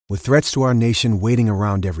With threats to our nation waiting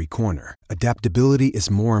around every corner, adaptability is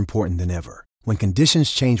more important than ever. When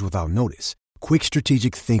conditions change without notice, quick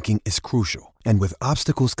strategic thinking is crucial. And with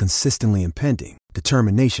obstacles consistently impending,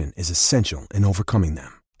 determination is essential in overcoming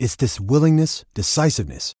them. It's this willingness,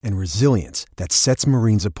 decisiveness, and resilience that sets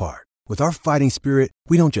Marines apart. With our fighting spirit,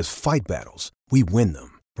 we don't just fight battles, we win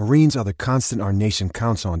them. Marines are the constant our nation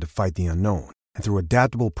counts on to fight the unknown. And through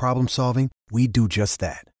adaptable problem solving, we do just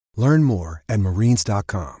that. Learn more at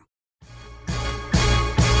marines.com.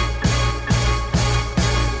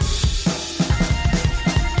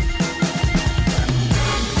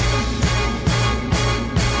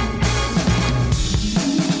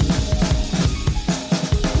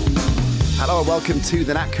 Hello and welcome to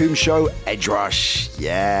the Nat Coombs Show, Edge Rush.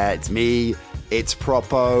 Yeah, it's me, it's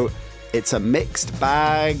Propo. It's a mixed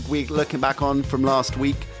bag we're looking back on from last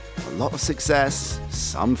week. A lot of success,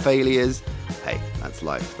 some failures. Hey, that's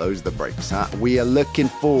life. Those are the breaks, huh? We are looking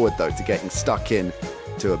forward, though, to getting stuck in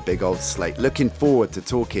to a big old slate. Looking forward to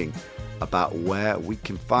talking about where we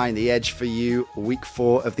can find the edge for you. Week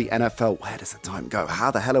 4 of the NFL. Where does the time go?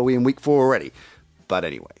 How the hell are we in week 4 already? But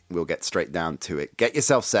anyway, we'll get straight down to it. Get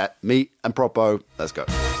yourself set. Me and Propo, let's go.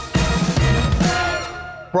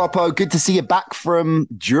 Propo, good to see you back from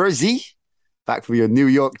Jersey, back from your New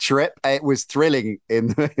York trip. It was thrilling in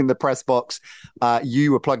the press box.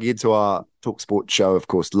 You were plugging into our TalkSport show, of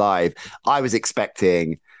course, live. I was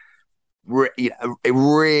expecting a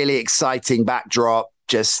really exciting backdrop,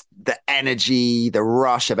 just the energy, the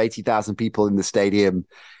rush of 80,000 people in the stadium.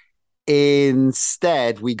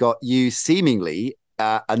 Instead, we got you seemingly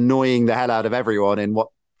annoying the hell out of everyone in what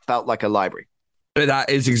felt like a library. That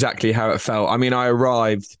is exactly how it felt. I mean, I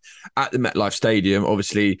arrived at the MetLife Stadium.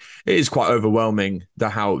 Obviously, it is quite overwhelming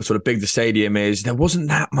how sort of big the stadium is. There wasn't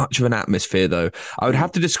that much of an atmosphere, though. I would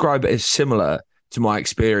have to describe it as similar to my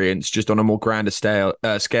experience, just on a more grander scale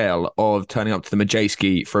of turning up to the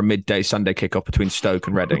Majayski for a midday Sunday kickoff between Stoke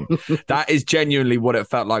and Reading. That is genuinely what it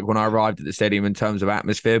felt like when I arrived at the stadium in terms of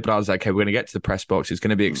atmosphere. But I was like, okay, we're going to get to the press box. It's going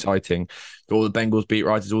to be exciting. All the Bengals beat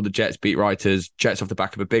writers, all the Jets beat writers, Jets off the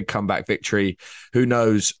back of a big comeback victory. Who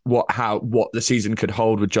knows what the season could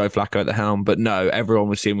hold with Joe Flacco at the helm. But no, everyone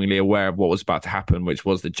was seemingly aware of what was about to happen, which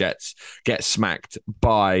was the Jets get smacked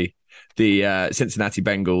by the Cincinnati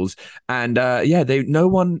Bengals. And no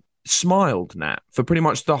one smiled, Nat, for pretty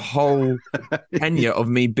much the whole tenure of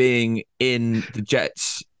me being in the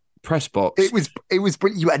Jets press box. It was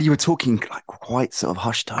brilliant. And you were talking like quite sort of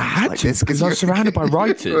hushed tones. I had like to this because I was surrounded by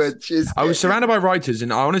writers. I was surrounded by writers,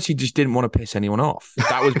 and I honestly just didn't want to piss anyone off.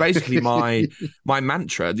 That was basically my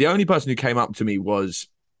mantra. The only person who came up to me was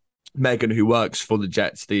Megan, who works for the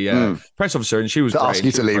Jets, the press officer, and she was great. She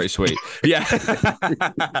was very sweet. Yeah.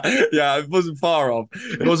 Yeah, it wasn't far off.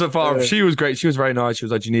 She was great. She was very nice. She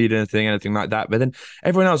was like, do you need anything like that? But then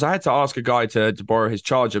everyone else, I had to ask a guy to borrow his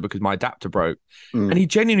charger because my adapter broke. And he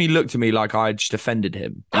genuinely looked at me like I'd just offended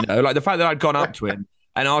him. You know, like the fact that I'd gone up to him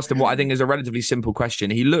and asked him what I think is a relatively simple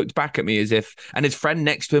question. He looked back at me as if, and his friend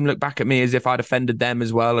next to him looked back at me as if I'd offended them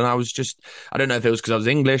as well. And I was just, I don't know if it was because I was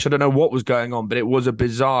English. I don't know what was going on, but it was a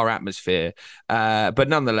bizarre atmosphere. But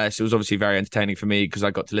nonetheless, it was obviously very entertaining for me because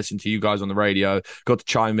I got to listen to you guys on the radio, got to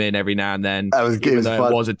chime in every now and then. That was good. It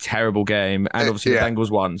was a terrible game. And obviously the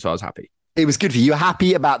Bengals won, so I was happy. It was good for you. You're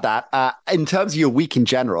happy about that. In terms of your week in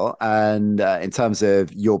general and in terms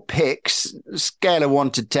of your picks, scale of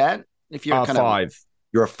 1 to 10, if you're 5.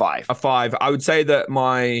 You're a 5. A 5. I would say that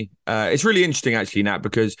my it's really interesting actually, Nat,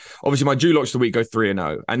 because obviously my Dulocks of the week go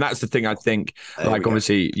 3-0, and that's the thing I think. Like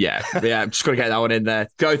obviously, just got to get that one in there.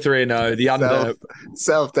 Go 3-0. The under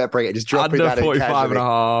self-deprecating, just dropping under that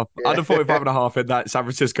 45.5, under 45.5 in that San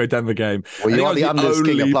Francisco Denver game. Well, you are the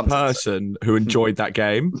only person who enjoyed that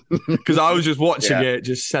game because I was just watching it,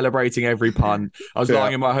 just celebrating every punt. I was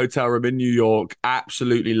lying in my hotel room in New York,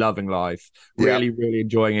 absolutely loving life, really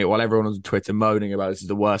enjoying it, while everyone was on Twitter moaning about this is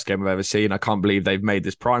the worst game I've ever seen. I can't believe they've made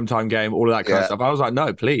this primetime game, all of that kind of stuff. I was like,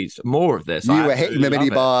 no, please, more of this. You were hitting the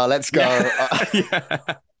minibar. Let's go.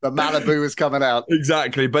 The Malibu was coming out.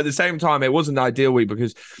 Exactly. But at the same time, it wasn't an ideal week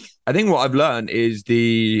because I think what I've learned is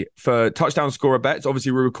for touchdown scorer bets,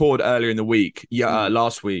 obviously we record earlier in the week,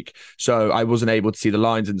 last week, so I wasn't able to see the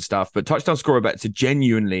lines and stuff, but touchdown scorer bets are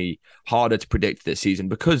genuinely harder to predict this season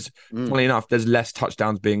because, funnily enough, there's less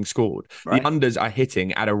touchdowns being scored. Right. The unders are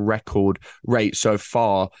hitting at a record rate so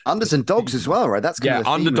far. Unders and dogs as well, right? That's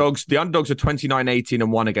underdogs. The underdogs are 29-18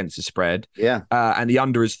 and 1 against the spread. Yeah. And the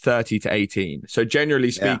under is 30-18. So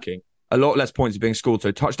generally speaking, a lot less points are being scored.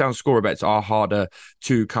 So touchdown scorer bets are harder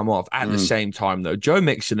to come off. At the same time, though, Joe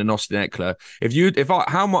Mixon and Austin Eckler,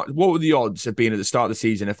 what would the odds have been at the start of the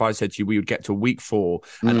season if I said to you we would get to week 4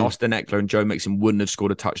 and Austin Eckler and Joe Mixon wouldn't have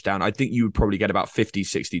scored a touchdown? I think you would probably get about 50,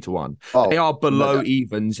 60 to 1. They are below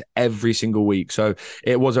evens every single week. So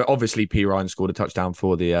it was obviously P. Ryan scored a touchdown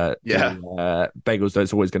for the Bagels, though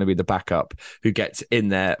it's always going to be the backup who gets in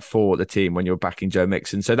there for the team when you're backing Joe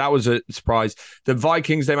Mixon. So that was a surprise. The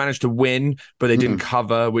Vikings, they managed to win, but they didn't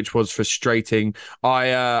cover, which was frustrating.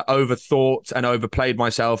 I overthought and overplayed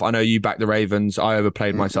myself. I know you backed the Ravens. I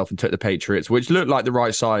overplayed myself and took the Patriots, which looked like the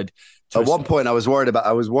right side. At one point, I was worried about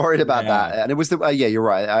that, and it was you're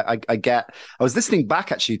right. I was listening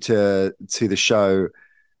back actually to the show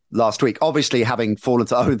last week. Obviously, having fallen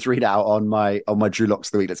to 0-3 now on my Drew Locks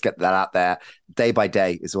of the week. Let's get that out there. Day by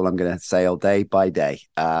day is all I'm going to say. All day by day.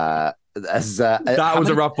 That was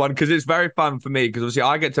a rough one because it's very fun for me because obviously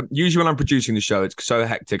I get to, usually when I'm producing the show, it's so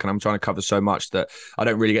hectic and I'm trying to cover so much that I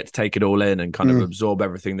don't really get to take it all in and kind of absorb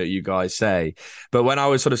everything that you guys say. But when I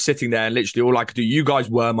was sort of sitting there and literally all I could do, you guys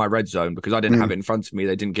were my red zone because I didn't have it in front of me.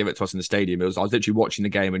 They didn't give it to us in the stadium. I was literally watching the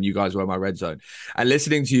game and you guys were my red zone. And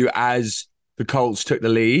listening to you as the Colts took the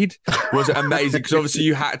lead was amazing because obviously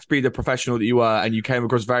you had to be the professional that you were and you came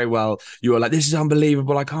across very well. You were like, this is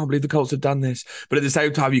unbelievable. I can't believe the Colts have done this. But at the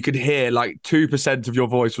same time, you could hear like 2% of your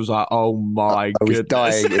voice was like, oh my goodness. I was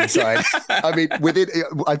dying inside. I mean,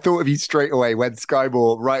 I thought of you straight away when Sky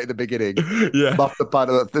Moore, right at the beginning, muffed the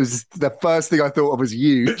punt. The first thing I thought of was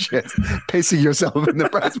you just pissing yourself in the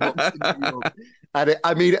press box in New York.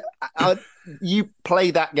 And you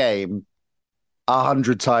play that game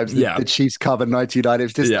 100 times the Chiefs cover 99. It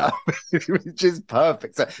was just, it was just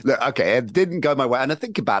perfect. So look, okay, it didn't go my way. And I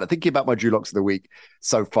thinking about my Drew Locks of the week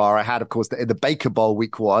so far. I had, of course, in the Baker Bowl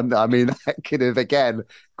week 1. I mean, that could have again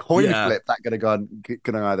coin flip. That could have gone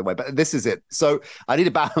either way. But this is it. So I need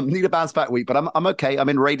a bounce back week. But I'm okay. I'm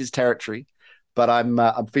in Raiders territory. But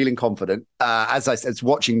I'm feeling confident. As I said,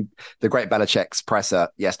 watching the great Belichick's presser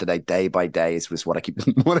yesterday, day by day, was what I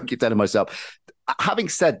keep telling myself. Having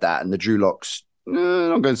said that, and the Drew Locks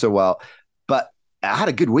not going so well, but I had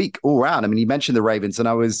a good week all round. I mean, you mentioned the Ravens, and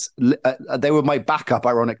they were my backup,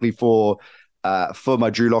 ironically, for my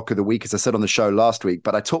Drew Lock of the week, as I said on the show last week.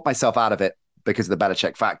 But I talked myself out of it because of the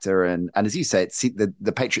Belichick factor, and as you say,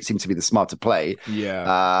 the Patriots seem to be the smarter play.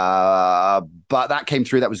 Yeah. But that came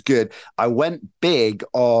through. That was good. I went big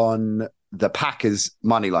on the Packers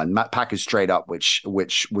money line, Packers straight up, which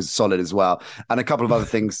was solid as well, and a couple of other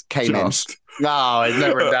things came in. No, it's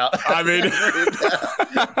never in doubt. I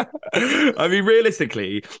mean,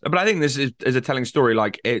 realistically, but I think this is a telling story.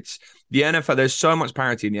 Like, it's the NFL. There's so much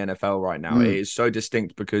parity in the NFL right now. It is so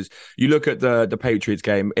distinct because you look at the Patriots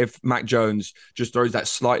game. If Mac Jones just throws that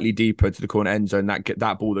slightly deeper to the corner end zone,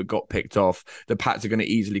 that ball that got picked off, the Pats are going to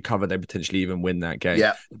easily cover. They potentially even win that game.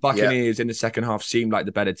 Yeah. The Buccaneers in the second half seemed like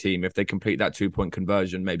the better team. If they complete that 2-point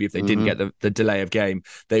conversion, maybe if they didn't get the delay of game,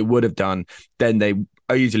 they would have done. Then they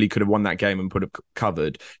easily could have won that game and put have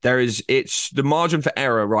covered. It's the margin for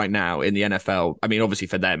error right now in the NFL. I mean, obviously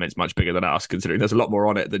for them, it's much bigger than us, considering there's a lot more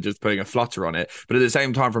on it than just putting a flutter on it. But at the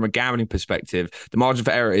same time, from a gambling perspective, the margin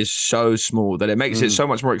for error is so small that it makes it so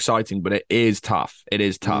much more exciting, but it is tough. It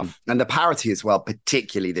is tough. And the parity as well,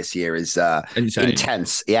 particularly this year, is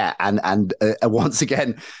intense. Yeah. And once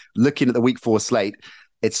again, looking at the week 4 slate,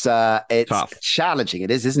 it's tough. Challenging.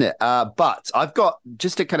 It is, isn't it? But I've got,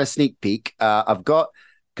 just a kind of sneak peek,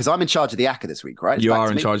 because I'm in charge of the ACCA this week, right? You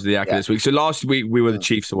are in charge of the ACCA this week. So last week we were the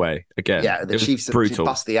Chiefs away again. Yeah, the Chiefs brutal.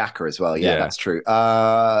 Bust the ACCA as well. Yeah, that's true.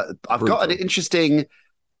 I've got an interesting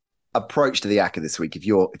approach to the ACCA this week. If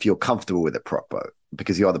you're comfortable with it, Propo,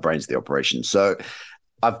 because you are the brains of the operation. So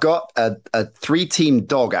I've got a 3-team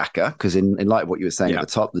dog ACCA, because in light of what you were saying at the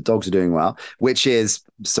top, the dogs are doing well, which is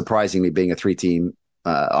surprisingly being a 3-team.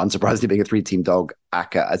 Unsurprisingly, being a 3-team dog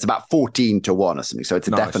ACCA, it's about 14 to 1 or something. So it's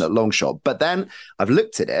a definite long shot. But then I've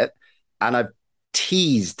looked at it and I've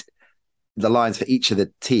teased the lines for each of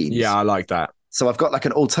the teams. Yeah, I like that. So I've got like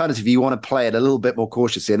an alternative. You want to play it a little bit more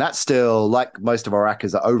cautiously. And that's still, like most of our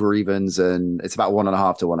ACCAs, are over evens, and it's about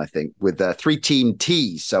 1.5 to 1, I think, with the 3-team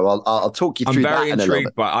tees. So I'll talk you through that in a little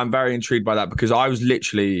bit. I'm very intrigued by that, because I was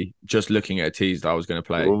literally just looking at tees that I was going to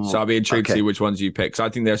play. Ooh, so I'll be intrigued to see which ones you pick. So I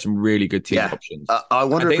think there's some really good team options. I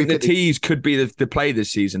think the tees could be the play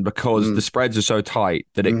this season, because the spreads are so tight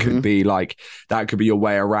that it could be like, that could be your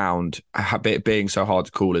way around it being so hard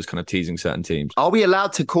to call, as kind of teasing certain teams. Are we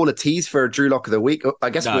allowed to call a tease for a Drew Lock lock of the week? I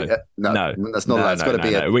guess No, that's not. That's got to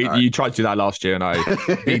be it. You tried to do that last year, and I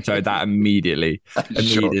vetoed that immediately.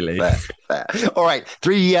 Immediately. Sure, fair. All right,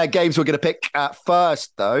 3 games we're going to pick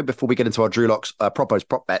first, though, before we get into our Drew Locks, Propos,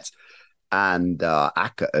 prop bets, and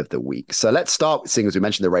ACCA of the week. So let's start with, seeing as we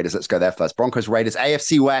mentioned the Raiders, let's go there first. Broncos, Raiders,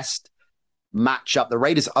 AFC West matchup. The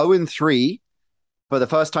Raiders 0-3 for the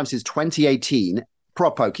first time since 2018.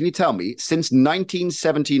 Propo, can you tell me, since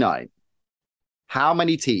 1979, how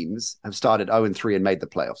many teams have started 0-3 and made the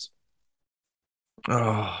playoffs?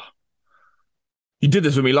 Oh, you did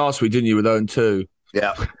this with me last week, didn't you, with 0-2?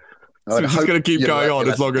 Yeah. So it's just going to keep going on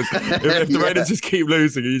as long as if the Raiders just keep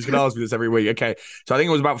losing, you're just going to ask me this every week. Okay, so I think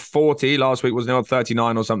it was about 40 last week, wasn't it,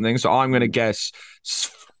 39 or something? So I'm going to guess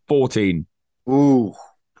 14. Ooh,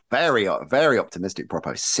 very optimistic,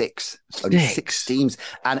 Propo. 6. Only 6 teams.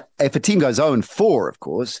 And if a team goes 0-4, of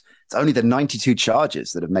course, it's only the 92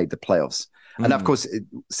 Chargers that have made the playoffs. And of course,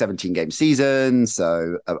 17-game season,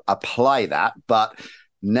 so apply that. But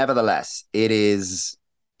nevertheless, it is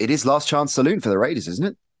last chance saloon for the Raiders, isn't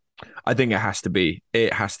it? I think it has to be.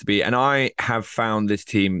 It has to be. And I have found this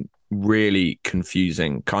team really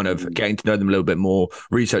confusing, kind of getting to know them a little bit more,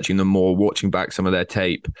 researching them more, watching back some of their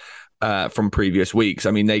tape from previous weeks.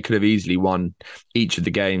 I mean, they could have easily won each of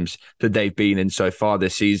the games that they've been in so far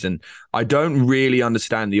this season. I don't really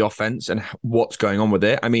understand the offense and what's going on with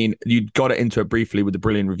it. I mean, you got into it briefly with the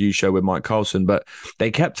Brilliant Review show with Mike Carlson, but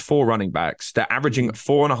they kept 4 running backs. They're averaging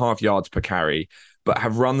 4.5 yards per carry, but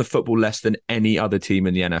have run the football less than any other team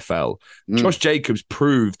in the NFL. Josh Jacobs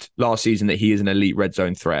proved last season that he is an elite red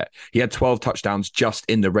zone threat. He had 12 touchdowns just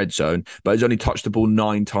in the red zone, but has only touched the ball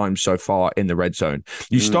 9 times so far in the red zone.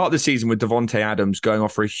 You start the season with Devontae Adams going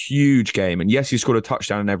off for a huge game, and yes, he scored a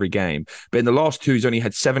touchdown in every game, but in the last 2, he's only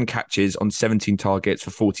had 7 catches on 17 targets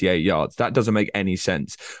for 48 yards. That doesn't make any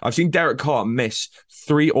sense. I've seen Derek Carr miss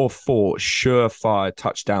 3 or 4 surefire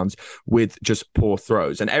touchdowns with just poor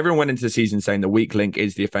throws, and everyone went into the season saying the weak link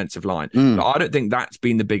is the offensive line. But I don't think that's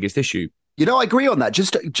been the biggest issue. You know, I agree on that.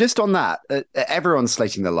 Just on that, everyone's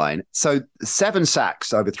slating the line. So 7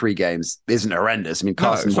 sacks over 3 games isn't horrendous. I mean,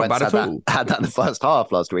 Carson Wentz had that in the first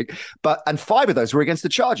half last week, and 5 of those were against the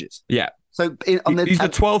Chargers. Yeah. So he's the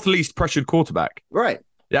 12th least pressured quarterback. Right.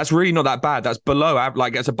 That's really not that bad. That's below,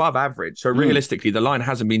 it's above average. So realistically, the line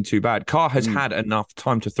hasn't been too bad. Carr has had enough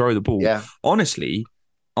time to throw the ball. Yeah. Honestly,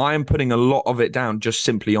 I am putting a lot of it down just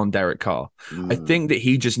simply on Derek Carr. I think that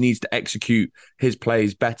he just needs to execute his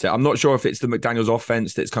plays better. I'm not sure if it's the McDaniels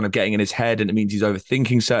offense that's kind of getting in his head and it means he's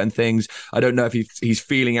overthinking certain things. I don't know if he's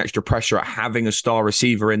feeling extra pressure at having a star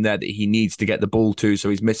receiver in there that he needs to get the ball to, so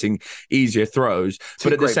he's missing easier throws.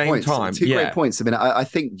 But at the same time... Two great points. I mean, I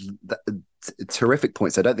think... terrific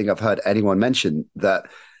points. I don't think I've heard anyone mention that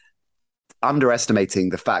underestimating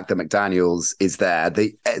the fact that McDaniels is there.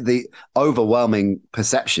 The overwhelming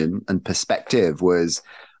perception and perspective was,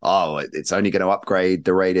 it's only going to upgrade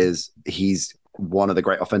the Raiders. He's one of the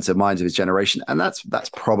great offensive minds of his generation. And that's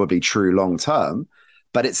probably true long term,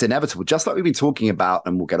 but it's inevitable. Just like we've been talking about,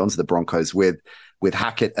 and we'll get onto the Broncos with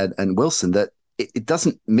Hackett and Wilson, that it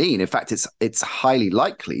doesn't mean, in fact, it's highly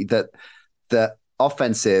likely that the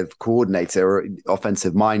offensive coordinator or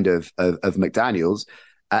offensive mind of McDaniels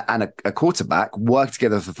and a quarterback work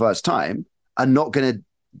together for the first time are not going to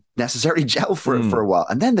necessarily gel for a while.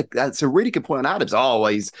 And then that's a really good point on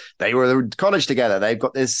Adams. They were in college together. They've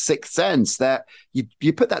got this sixth sense that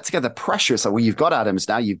you put that together, pressure. So you've got Adams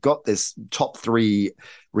now, you've got this top 3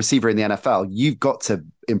 receiver in the NFL. You've got to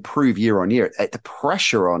improve year on year. The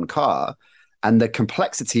pressure on Carr and the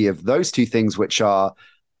complexity of those 2 things, which are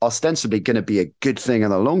ostensibly going to be a good thing in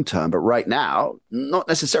the long term, but right now, not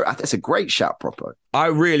necessarily. That's a great shout, Propo. I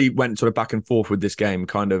really went sort of back and forth with this game,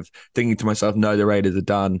 kind of thinking to myself, no, the Raiders are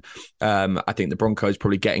done. I think the Broncos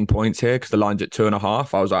probably getting points here because the line's at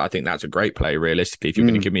 2.5. I was like, I think that's a great play, realistically. If you're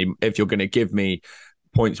going to give me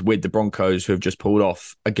points with the Broncos, who have just pulled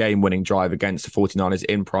off a game-winning drive against the 49ers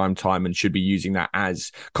in prime time and should be using that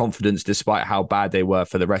as confidence despite how bad they were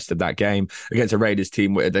for the rest of that game against a Raiders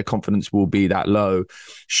team where their confidence will be that low.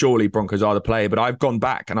 Surely Broncos are the play, but I'm going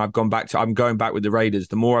back with the Raiders.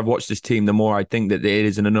 The more I've watched this team, the more I think that it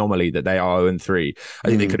is an anomaly that they are 0-3. I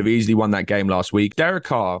think they could have easily won that game last week. Derek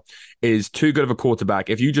Carr is too good of a quarterback.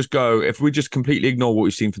 If we just completely ignore what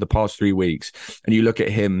we've seen for the past 3 weeks and you look at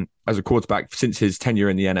him as a quarterback since his tenure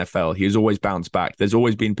in the NFL, he has always bounced back. There's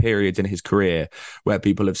always been periods in his career where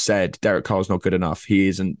people have said Derek Carr's not good enough. He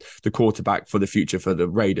isn't the quarterback for the future for the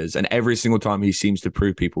Raiders. And every single time he seems to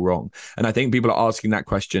prove people wrong. And I think people are asking that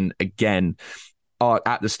question again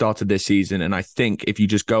at the start of this season. And I think if you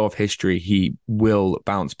just go off history, he will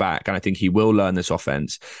bounce back. And I think he will learn this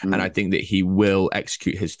offense. And I think that he will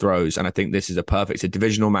execute his throws. And I think this is it's a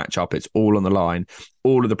divisional matchup. It's all on the line.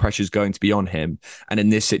 All of the pressure is going to be on him. And in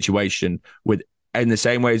this situation, in the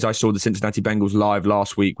same way as I saw the Cincinnati Bengals live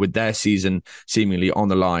last week with their season seemingly on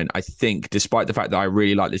the line, I think despite the fact that I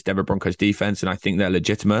really like this Denver Broncos defense and I think they're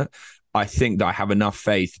legitimate, I think that I have enough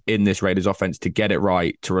faith in this Raiders offense to get it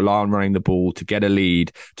right, to rely on running the ball, to get a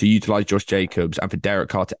lead, to utilize Josh Jacobs, and for Derek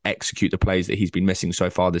Carr to execute the plays that he's been missing so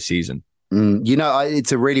far this season.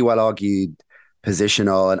 It's a really well argued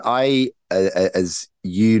positional, and I, as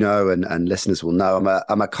you know, and listeners will know,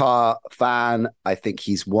 I'm a Carr fan. I think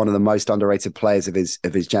he's one of the most underrated players of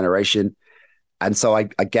his generation, and so I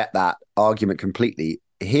get that argument completely.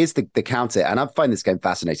 Here's the counter, and I find this game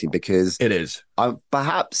fascinating because it is.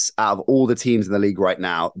 Perhaps out of all the teams in the league right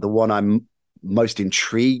now, the one I'm most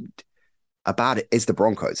intrigued about it is the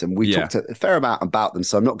Broncos. And we talked a fair amount about them,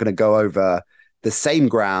 so I'm not going to go over the same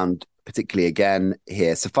ground, particularly again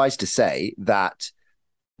here. Suffice to say that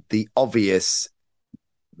the obvious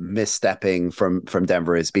misstepping from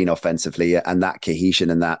Denver has been offensively, and that cohesion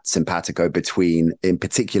and that simpatico between, in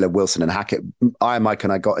particular, Wilson and Hackett. Mike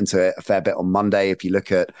and I got into it a fair bit on Monday. If you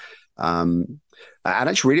look at, and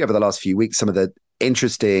actually really over the last few weeks, some of the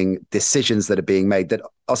interesting decisions that are being made that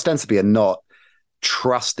ostensibly are not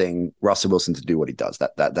trusting Russell Wilson to do what he does.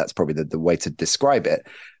 That's probably the way to describe it.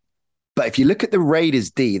 But if you look at the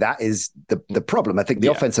Raiders D, that is the problem. I think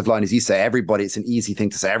the offensive line, as you say, it's an easy thing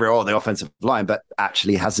to say, the offensive line, but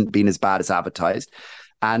actually hasn't been as bad as advertised.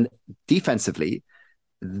 And defensively,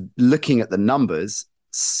 looking at the numbers,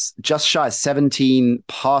 just shy of 17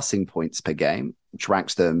 passing points per game, which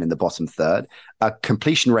ranks them in the bottom third. A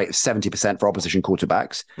completion rate of 70% for opposition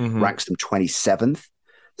quarterbacks, ranks them 27th.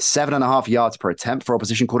 7.5 yards per attempt for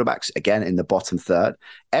opposition quarterbacks, again in the bottom third.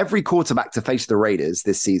 Every quarterback to face the Raiders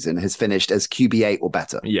this season has finished as QB8 or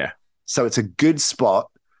better. Yeah. So it's a good spot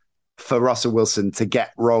for Russell Wilson to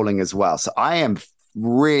get rolling as well. So I am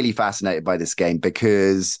really fascinated by this game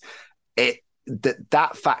because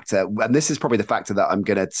that factor, and this is probably the factor that I'm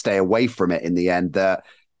going to stay away from it in the end, that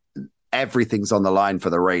everything's on the line for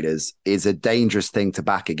the Raiders is a dangerous thing to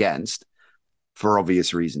back against for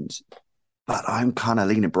obvious reasons. But I'm kind of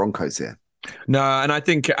leaning Broncos here. No, and I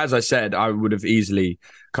think, as I said, I would have easily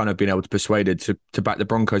kind of been able to persuaded to back the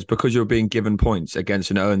Broncos because you're being given points against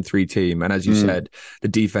an 0-3 team. And as you said, the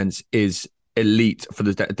defense is elite for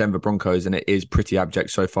the Denver Broncos, and it is pretty abject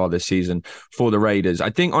so far this season for the Raiders. I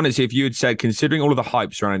think, honestly, if you had said, considering all of the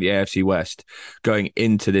hype surrounding the AFC West going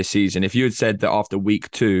into this season, if you had said that after week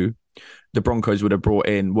 2, the Broncos would have brought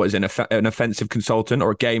in, an offensive consultant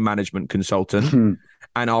or a game management consultant,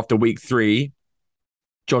 and after week 3,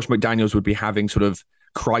 Josh McDaniels would be having sort of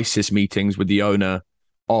crisis meetings with the owner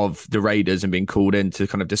of the Raiders and being called in to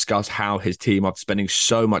kind of discuss how his team, after spending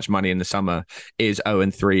so much money in the summer, is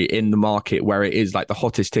 0-3 in the market where it is like the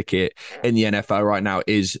hottest ticket in the NFL right now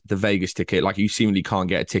is the Vegas ticket. Like, you seemingly can't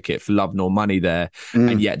get a ticket for love nor money there.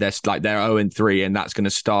 And yet they're 0-3, and that's going to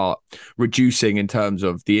start reducing in terms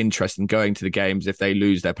of the interest in going to the games if they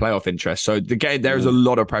lose their playoff interest. So there is a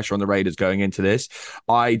lot of pressure on the Raiders going into this.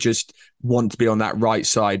 I just want to be on that right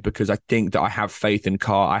side because I think that I have faith in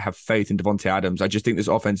Carr. I have faith in Devontae Adams. I just think this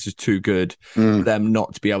offense is too good for them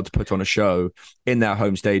not to be able to put on a show in their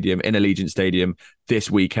home stadium, in Allegiant Stadium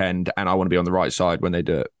this weekend. And I want to be on the right side when they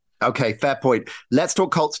do it. Okay, fair point. Let's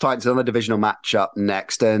talk Colts Titans on the divisional matchup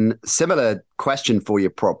next. And similar question for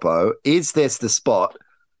you, Propo. Is this the spot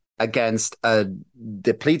against a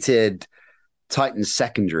depleted Titans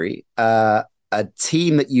secondary, a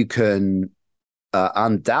team that you can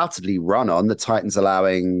undoubtedly run on? The Titans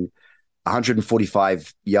allowing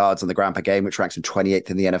 145 yards on the ground per game, which ranks them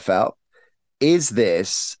 28th in the NFL. Is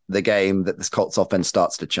this the game that this Colts offense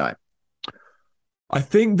starts to chime? I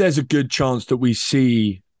think there's a good chance that we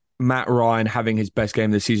see Matt Ryan having his best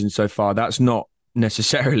game of the season so far. That's not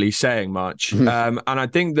necessarily saying much. And I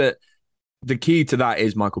think that the key to that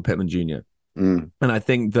is Michael Pittman Jr. And I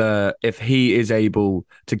think that if he is able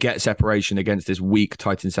to get separation against this weak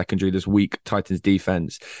Titans secondary, this weak Titans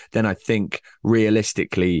defense, then I think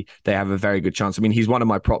realistically they have a very good chance. I mean, he's one of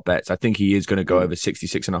my prop bets. I think he is going to go over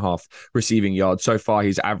 66.5 receiving yards. So far,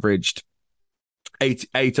 he's averaged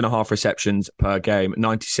eight and a half receptions per game,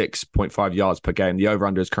 96.5 yards per game. The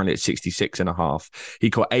over-under is currently at 66.5.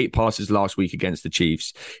 He caught 8 passes last week against the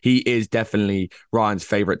Chiefs. He is definitely Ryan's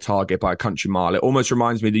favorite target by a country mile. It almost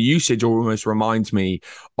reminds me, the usage almost reminds me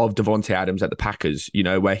of Devontae Adams at the Packers,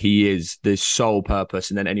 where he is the sole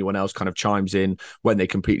purpose and then anyone else kind of chimes in when they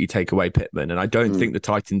completely take away Pittman. And I don't think the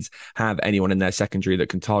Titans have anyone in their secondary that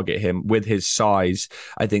can target him. With his size,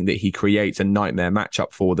 I think that he creates a nightmare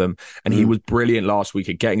matchup for them. And he was brilliant last week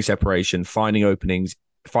at getting separation, finding openings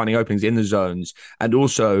in the zones, and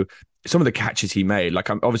also some of the catches he made. Like,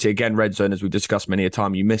 obviously, again, red zone, as we've discussed many a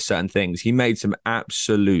time, you miss certain things. He made some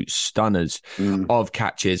absolute stunners of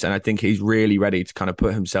catches, and I think he's really ready to kind of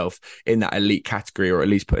put himself in that elite category, or at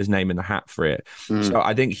least put his name in the hat for it. So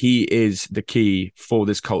I think he is the key for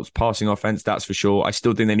this Colts passing offense, that's for sure. I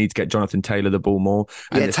still think they need to get Jonathan Taylor the ball more.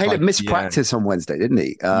 And Taylor missed practice on Wednesday, didn't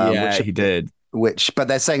he? He did. But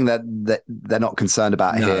they're saying that they're not concerned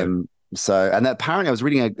about him. So, and apparently I was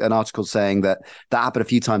reading an article saying that happened a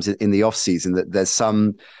few times in the off season, that there's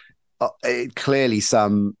some clearly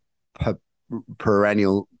some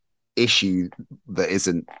perennial issue that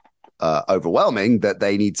isn't overwhelming, that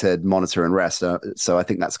they need to monitor and rest. So I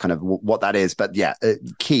think that's kind of what that is. But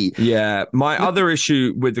key. Yeah. My other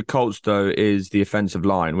issue with the Colts, though, is the offensive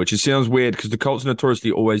line, which sounds weird because the Colts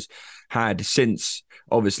notoriously always had, since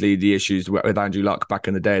obviously the issues with Andrew Luck back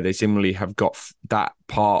in the day, they seemingly have got that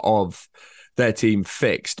part of their team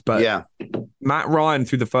fixed. But Matt Ryan,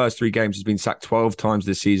 through the first 3 games, has been sacked 12 times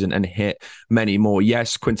this season and hit many more.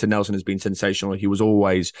 Yes, Quentin Nelson has been sensational. He was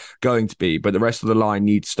always going to be, but the rest of the line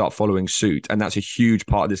needs to start following suit. And that's a huge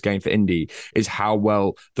part of this game for Indy, is how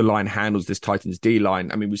well the line handles this Titans D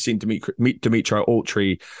line. I mean, we've seen Dimitri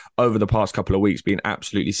Autry over the past couple of weeks being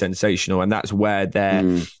absolutely sensational. And that's where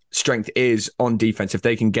their strength is on defense. If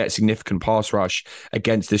they can get significant pass rush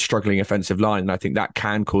against this struggling offensive line, and I think that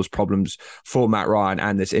can cause problems for Matt Ryan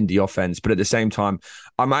and this Indy offense. But at the same time,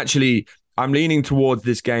 I'm leaning towards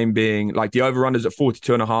this game being like the over-under's at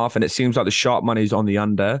 42.5, and it seems like the sharp money's on the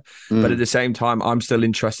under. But at the same time, I'm still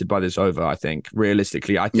interested by this over, I think,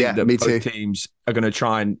 realistically. I think that both teams are going to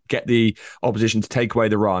try and get the opposition to take away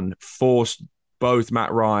the run, force both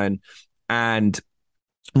Matt Ryan and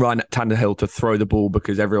Ryan Tannehill to throw the ball,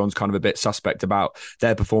 because everyone's kind of a bit suspect about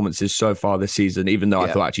their performances so far this season, even though I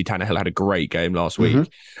thought actually Tannehill had a great game last week.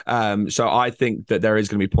 So I think that there is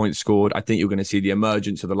going to be points scored. I think you're going to see the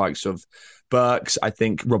emergence of the likes of Burks. I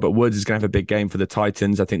think Robert Woods is going to have a big game for the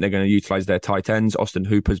Titans. I think they're going to utilize their tight ends. Austin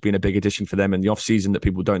Hooper's been a big addition for them in the offseason that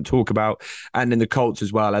people don't talk about. And in the Colts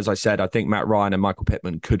as well, as I said, I think Matt Ryan and Michael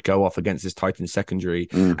Pittman could go off against this Titans secondary.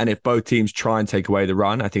 And if both teams try and take away the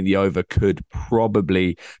run, I think the over could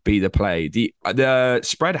probably be the play. The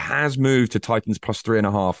spread has moved to Titans plus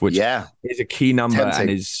 3.5, which is a key number and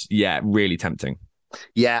is really tempting.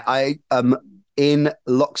 Yeah, I in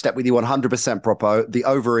lockstep with you 100%, Propo. The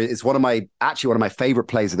over is one of my favorite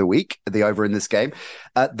plays of the week, the over in this game.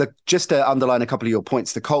 Just to underline a couple of your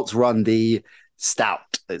points, the Colts run the stout,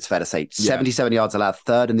 it's fair to say, 77 yards allowed,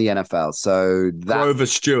 3rd in the NFL. So Grover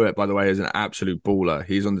Stewart, by the way, is an absolute baller.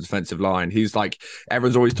 He's on the defensive line. He's like,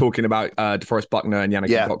 everyone's always talking about DeForest Buckner and Yannick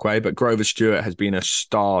Ngakoue, but Grover Stewart has been a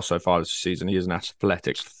star so far this season. He is an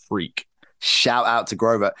athletic freak. Shout out to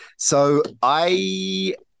Grover. So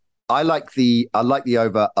I like the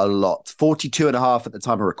over a lot. 42.5 at the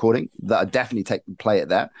time of recording. That I definitely play it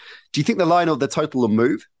there. Do you think the line or the total will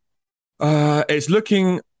move? It's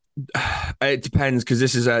looking. It depends, because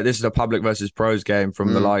this is a public versus pros game.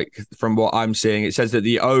 From from what I'm seeing, it says that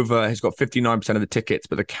the over has got 59% of the tickets,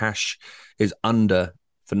 but the cash is under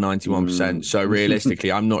for 91%. So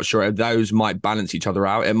realistically, I'm not sure if those might balance each other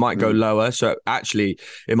out. It might go lower. So actually,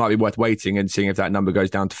 it might be worth waiting and seeing if that number goes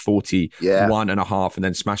down to 41.5 and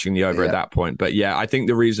then smashing the over at that point. But I think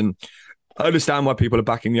the reason, I understand why people are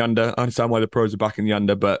backing the under. I understand why the pros are backing the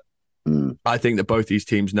under, but I think that both these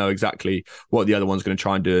teams know exactly what the other one's going to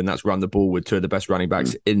try and do, and that's run the ball with 2 of the best running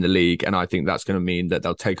backs in the league. And I think that's going to mean that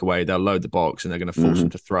they'll load the box and they're going to force them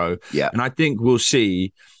to throw. And I think we'll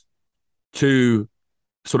see 2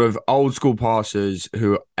 sort of old school passers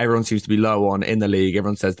who everyone seems to be low on in the league.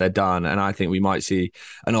 Everyone says they're done. And I think we might see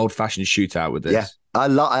an old fashioned shootout with this. Yeah,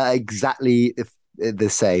 I exactly the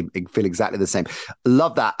same. I feel exactly the same.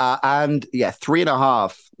 Love that. And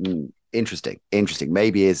 3.5. Interesting.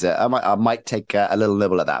 Maybe I might take a little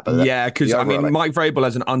nibble at that. But yeah, because I mean, Mike Vrabel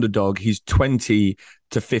as an underdog, he's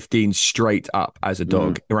 20-15 straight up as a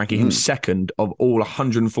dog, ranking him second of all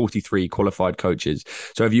 143 qualified coaches.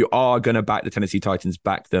 So if you are going to back the Tennessee Titans,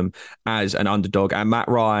 back them as an underdog. And Matt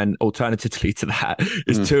Ryan, alternatively to that,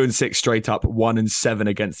 is 2-6 straight up, 1-7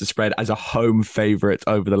 against the spread as a home favorite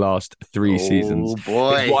over the last 3 seasons. Oh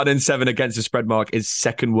boy, his 1-7 against the spread mark is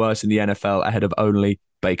second worst in the NFL, ahead of only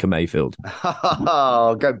Baker Mayfield.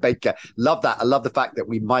 Oh, go Baker. Love that. I love the fact that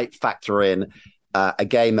we might factor in a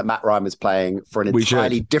game that Matt Ryan was playing for an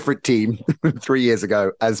entirely different team 3 years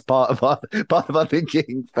ago as part of our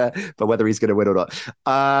thinking for whether he's going to win or not.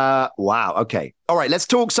 Wow. Okay. All right. Let's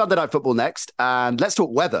talk Sunday Night Football next, and let's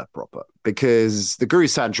talk weather proper, because the Guru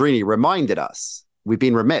Sandrini reminded us. We've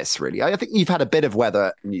been remiss, really. I think you've had a bit of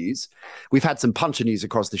weather news. We've had some punter news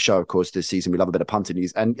across the show, of course, this season. We love a bit of punter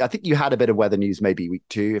news. And I think you had a bit of weather news maybe week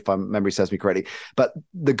 2, if my memory serves me correctly. But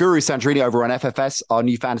the Guru Sandrini over on FFS, our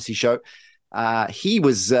new fantasy show, he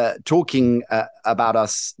was talking about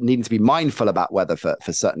us needing to be mindful about weather for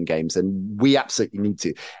certain games. And we absolutely need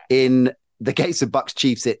to. In the case of Bucks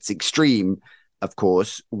Chiefs, it's extreme, of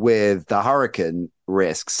course, with the hurricane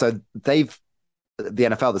risk. So the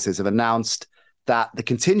NFL, this is, have announced that the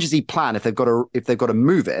contingency plan, if they've got to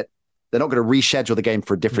move it, they're not going to reschedule the game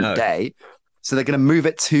for a different day. So they're going to move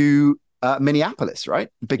it to Minneapolis, right?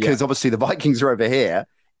 Because obviously the Vikings are over here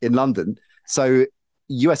in London. So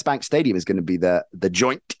US Bank Stadium is going to be the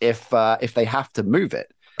joint if they have to move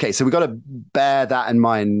it. Okay, so we've got to bear that in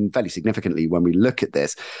mind fairly significantly when we look at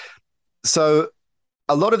this. So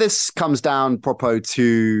a lot of this comes down, Propo,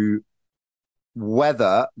 to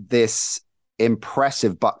whether this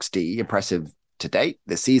impressive Bucks D, impressive to date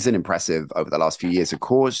this season, impressive over the last few years, of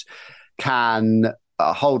course, can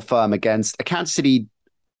hold firm against a Kansas City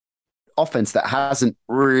offense that hasn't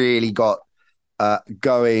really got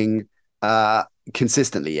going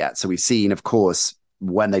consistently yet. So we've seen, of course,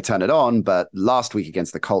 when they turn it on, but last week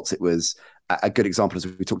against the Colts, it was a good example, as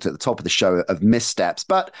we talked at the top of the show, of missteps.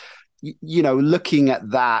 But, looking at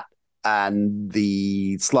that and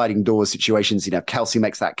the sliding doors situations, Kelsey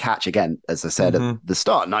makes that catch again, as I said at the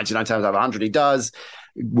start, 99 times out of 100 he does.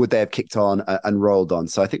 Would they have kicked on and rolled on?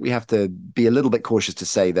 So I think we have to be a little bit cautious to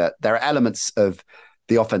say that there are elements of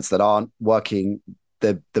the offense that aren't working.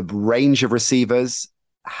 The range of receivers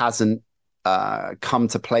hasn't come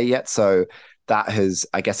to play yet. So that has,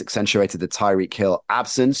 I guess, accentuated the Tyreek Hill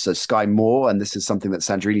absence. So Sky Moore, and this is something that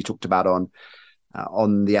Sandrini talked about on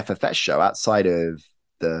the FFS show, outside of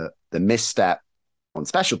the misstep on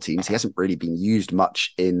special teams, he hasn't really been used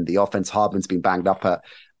much in the offense. Hardman's been banged up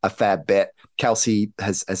a fair bit. Kelsey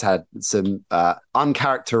has had some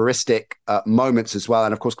uncharacteristic moments as well.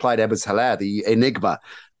 And of course, Clyde Edwards-Helaire, the enigma,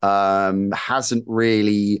 hasn't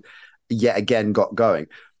really yet again got going.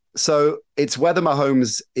 So it's whether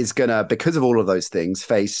Mahomes is going to, because of all of those things,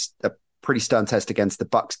 face a pretty stern test against the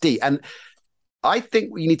Bucks D. And I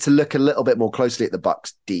think we need to look a little bit more closely at the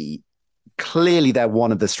Bucks D. Clearly, they're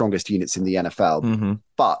one of the strongest units in the NFL.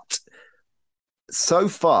 But so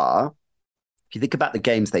far, if you think about the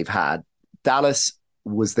games they've had, Dallas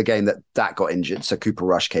was the game that Dak got injured, so Cooper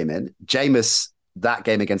Rush came in. Jameis, that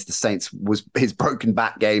game against the Saints, was his broken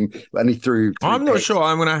back game, and he threw. I'm not sure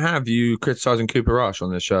I'm going to have you criticizing Cooper Rush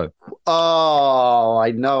on this show. Oh,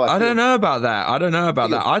 I know. I don't know about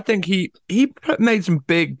that. I think he made some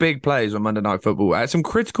big plays on Monday Night Football at some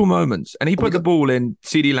critical moments, and he put the ball in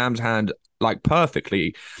CeeDee Lamb's hand like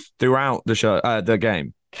perfectly throughout the show, the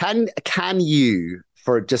game. Can you,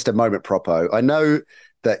 for just a moment, Propo? I know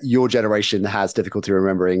that your generation has difficulty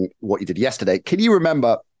remembering what you did yesterday. Can you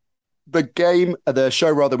remember the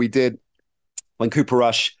show we did when Cooper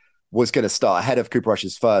Rush was going to start, ahead of Cooper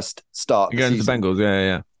Rush's first start against the Bengals?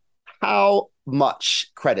 Yeah. How much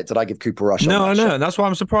credit did I give Cooper Rush? No, that's why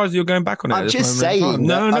I'm surprised you're going back on it. I'm just saying.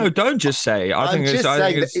 No, don't just say. I think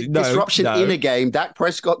it's disruption in a game. Dak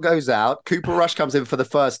Prescott goes out. Cooper Rush comes in for the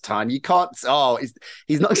first time. You can't.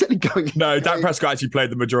 He's not exactly going. No, Dak Prescott actually played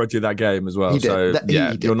the majority of that game as well.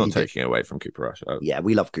 You're not taking away from Cooper Rush. Oh. Yeah,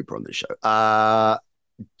 we love Cooper on this show.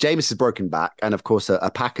 Jameis is broken back, and of course,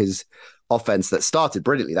 a Packers offense that started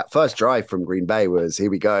brilliantly. That first drive from Green Bay was, here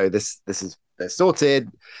we go. They're sorted.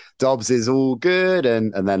 Dobbs is all good,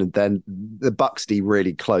 and then the Bucks D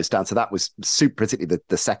really closed down. So that was particularly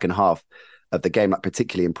the second half of the game, like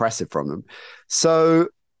particularly impressive from them. So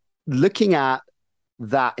looking at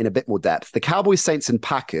that in a bit more depth, the Cowboys, Saints, and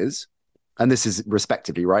Packers, and this is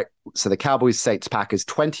respectively, right? So the Cowboys, Saints, Packers,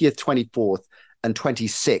 20th, 24th, and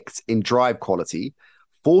 26th in drive quality,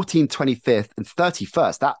 14th, 25th, and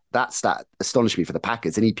 31st. That stat astonished me for the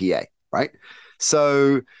Packers in EPA, right?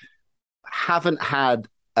 So haven't had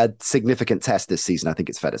a significant test this season, I think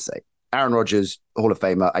it's fair to say. Aaron Rodgers, Hall of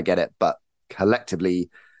Famer, I get it, but collectively,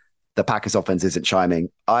 the Packers offense isn't chiming.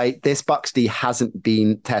 This Bucs D hasn't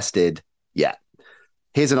been tested yet.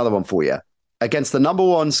 Here's another one for you. Against the number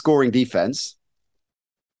one scoring defense,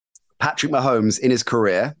 Patrick Mahomes in his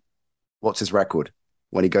career, what's his record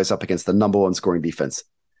when he goes up against the number one scoring defense?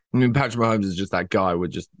 I mean, Patrick Mahomes is just that guy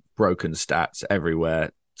with just broken stats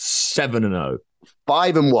everywhere. 7-0.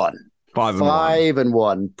 5-1.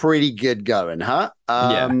 5-1. Pretty good going, huh?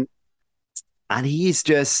 Yeah. And he's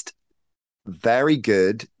just very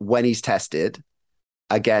good when he's tested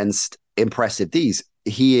against impressive Ds.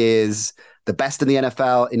 He is the best in the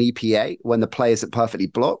NFL in EPA when the players are perfectly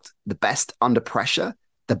blocked, the best under pressure,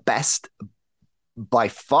 the best by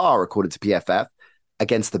far, according to PFF,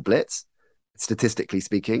 against the blitz, statistically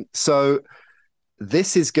speaking. So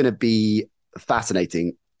this is going to be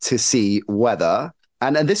fascinating to see whether,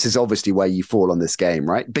 and this is obviously where you fall on this game,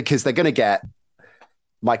 right? Because they're going to get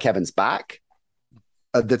Mike Evans back.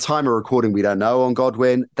 At the time of recording, we don't know on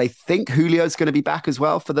Godwin. They think Julio's going to be back as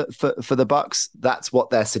well for the Bucs. That's what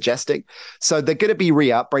they're suggesting. So they're going to be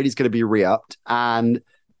re-upped. Brady's going to be re-upped, and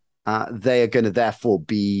they are going to therefore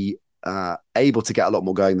be able to get a lot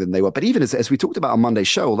more going than they were. But even as we talked about on Monday's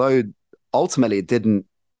show, although ultimately it didn't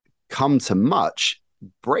come to much,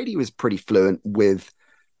 Brady was pretty fluent with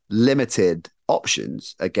limited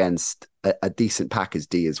options against a decent Packers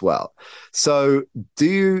D as well. So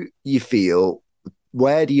do you feel,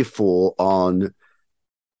 where do you fall on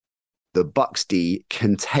the Bucs D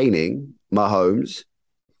containing Mahomes?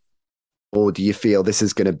 Or do you feel this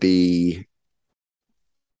is going to be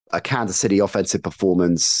a Kansas City offensive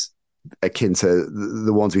performance akin to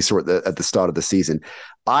the ones we saw at the start of the season?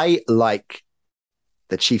 I like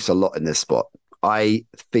the Chiefs a lot in this spot. I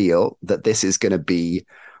feel that this is going to be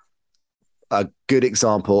a good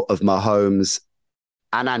example of Mahomes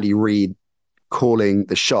and Andy Reid calling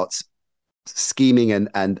the shots, scheming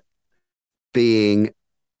and being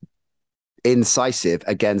incisive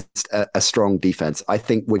against a strong defense. I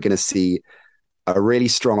think we're going to see a really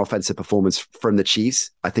strong offensive performance from the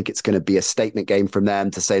Chiefs. I think it's going to be a statement game from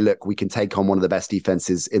them to say, look, we can take on one of the best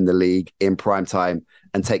defenses in the league in prime time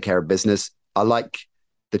and take care of business. I like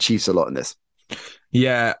the Chiefs a lot in this.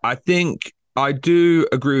 Yeah, I think I do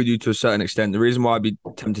agree with you to a certain extent. The reason why I'd be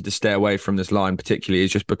tempted to stay away from this line particularly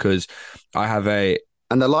is just because I have a...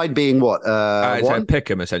 And the line being what? It's a pick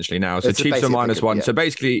 'em essentially now. So Chiefs are -1. Yeah. So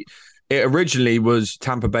basically, it originally was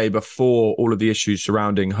Tampa Bay before all of the issues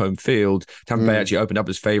surrounding home field. Tampa Bay actually opened up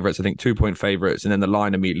as favourites, I think 2-point favourites, and then the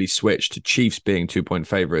line immediately switched to Chiefs being 2-point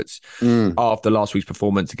favourites after last week's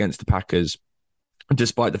performance against the Packers.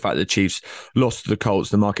 Despite the fact that the Chiefs lost to the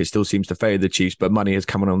Colts, the market still seems to favour the Chiefs, but money has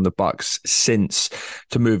come on the Bucs since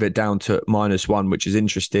to move it down to -1, which is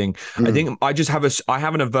interesting. I think I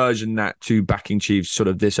have an aversion to backing Chiefs sort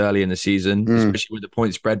of this early in the season, especially with the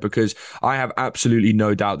point spread, because I have absolutely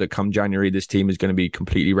no doubt that come January, this team is going to be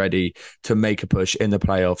completely ready to make a push in the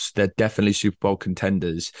playoffs. They're definitely Super Bowl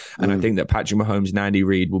contenders. And I think that Patrick Mahomes and Andy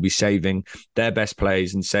Reid will be saving their best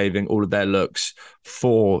plays and saving all of their looks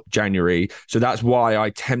for January. So that's why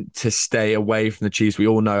I tempt to stay away from the Chiefs. We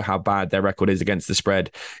all know how bad their record is against the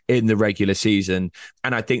spread in the regular season.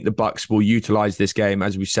 And I think the Bucs will utilize this game.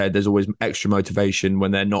 As we said, there's always extra motivation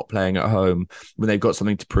when they're not playing at home, when they've got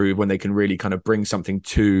something to prove, when they can really kind of bring some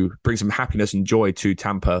happiness and joy to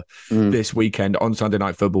Tampa this weekend on Sunday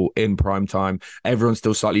Night Football in prime time. Everyone's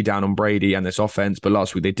still slightly down on Brady and this offense, but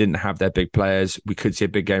last week they didn't have their big players. We could see a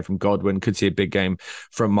big game from Godwin, could see a big game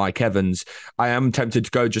from Mike Evans. I am tempted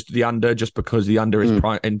to go just the under, just because the under is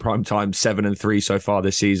in prime time 7-3 so far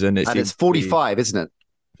this season. And it's 45, isn't it?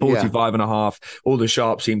 45.5. All the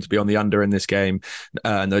sharps seem to be on the under in this game,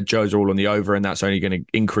 and the Joes are all on the over, and that's only going to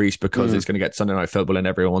increase because it's going to get Sunday Night Football, and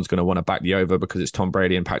everyone's going to want to back the over because it's Tom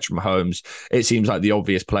Brady and Patrick Mahomes. It seems like the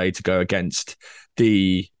obvious play to go against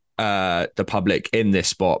the public in this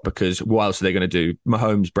spot, because what else are they going to do?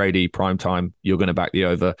 Mahomes, Brady, prime time, you're going to back the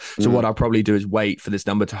over. So what I'll probably do is wait for this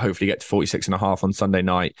number to hopefully get to 46.5 on Sunday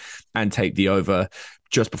night and take the over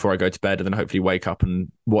just before I go to bed, and then hopefully wake up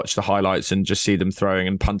and watch the highlights and just see them throwing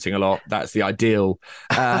and punting a lot. That's the ideal.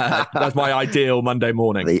 That's my ideal Monday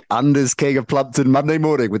morning. The Unders King of Plumpton Monday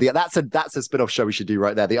morning. That's a spin-off show we should do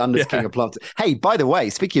right there. The Unders King of Plumpton. Hey, by the way,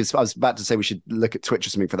 speaking of, I was about to say we should look at Twitch or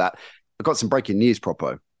something for that. I've got some breaking news,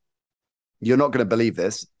 Propo. You're not going to believe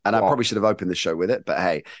this, and I probably should have opened the show with it, but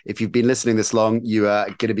hey, if you've been listening this long, you are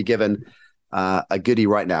going to be given a goodie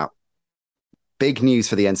right now. Big news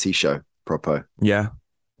for the NC show, Propo. Yeah.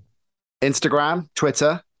 Instagram,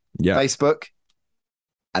 Twitter, Facebook,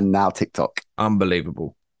 and now TikTok.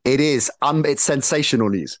 Unbelievable. It is. It's sensational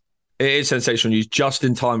news. It is sensational news just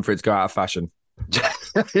in time for it to go out of fashion.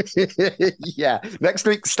 Yeah. Next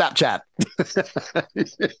week, Snapchat.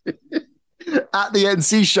 At the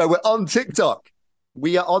NC Show, we're on TikTok.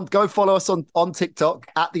 We are on. Go follow us on TikTok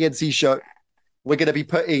at the NC Show. We're going to be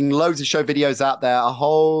putting loads of show videos out there. A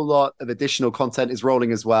whole lot of additional content is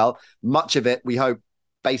rolling as well. Much of it, we hope,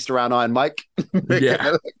 based around Iron Mike.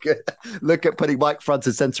 Yeah. look at putting Mike front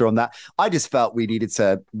and center on that. I just felt we needed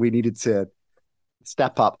to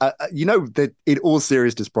step up. That in all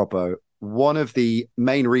seriousness, Propo, one of the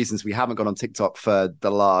main reasons we haven't gone on TikTok for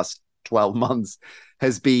the last 12 months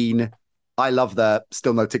has been, I love the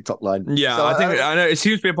still no TikTok line. Yeah, So, I know it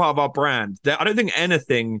seems to be a part of our brand. I don't think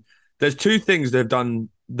anything. There's two things that have done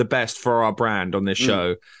the best for our brand on this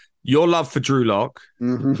show: your love for Drew Lock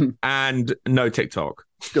and no TikTok.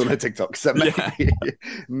 Still no TikTok. So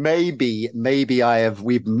maybe we've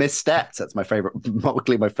misstepped. That's my favorite,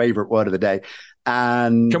 probably my favorite word of the day.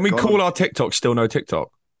 And can we call our TikTok still no TikTok?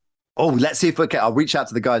 Oh, let's see if we can. I'll reach out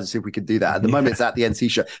to the guys and see if we can do that. At the moment, it's at the NC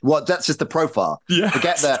Show. Well, that's just the profile. Yeah.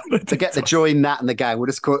 Forget the join Nat and the gang. We'll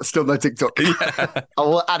just call it still no TikTok. Yeah.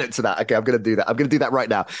 I'll add it to that. Okay, I'm going to do that. I'm going to do that right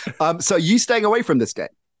now. So you staying away from this game?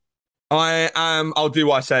 I am. I'll do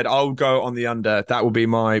what I said. I'll go on the under. That will be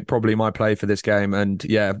probably my play for this game. And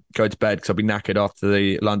yeah, go to bed because I'll be knackered after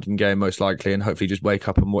the London game most likely, and hopefully just wake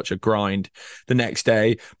up and watch a grind the next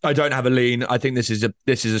day. I don't have a lean. I think this is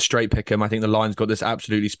a straight pick 'em. I think the line's got this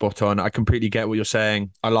absolutely spot on. I completely get what you're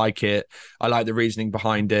saying. I like it. I like the reasoning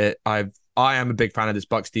behind it. I am a big fan of this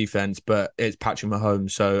Bucks defense, but it's Patrick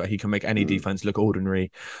Mahomes, so he can make any defense look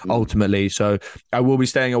ordinary ultimately. So I will be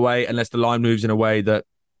staying away unless the line moves in a way that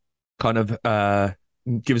kind of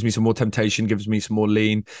gives me some more temptation, gives me some more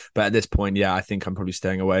lean. But at this point, yeah, I think I'm probably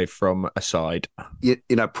staying away from a side.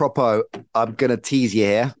 Propo, I'm going to tease you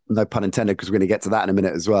here. No pun intended, because we're going to get to that in a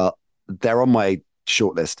minute as well. They're on my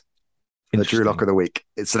shortlist. The Drew Lock of the week.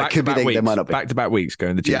 So that could be they might not be. Back-to-back weeks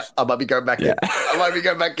going the Chiefs. Yeah, I might be going back in. I might be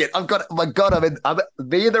going back in. I've got, oh my God, I'm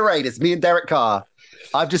me and the Raiders, me and Derek Carr.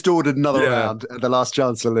 I've just ordered another round at the Last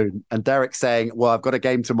Chance Saloon. And Derek's saying, well, I've got a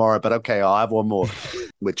game tomorrow, but okay, I'll have one more.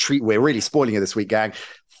 We're really spoiling it this week, gang.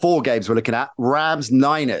 4 games we're looking at. Rams,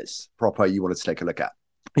 Niners. Proper, you wanted to take a look at.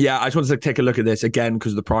 Yeah, I just wanted to take a look at this again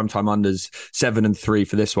because of the primetime unders 7 and 3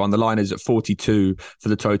 for this one. The line is at 42 for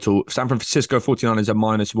the total. San Francisco 49ers are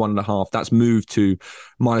 -1.5. That's moved to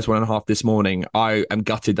 -1.5 this morning. I am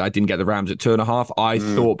gutted that I didn't get the Rams at 2.5. I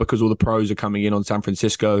thought because all the pros are coming in on San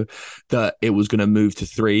Francisco that it was going to move to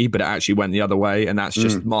 3, but it actually went the other way. And that's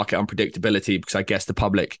just market unpredictability because I guess the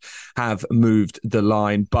public have moved the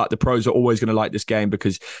line. But the pros are always going to like this game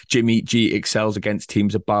because Jimmy G excels against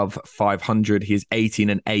teams above 500. He is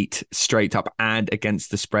 18-8 straight up and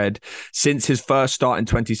against the spread. Since his first start in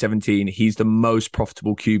 2017, he's the most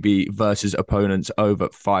profitable QB versus opponents over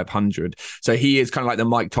 500. So he is kind of like the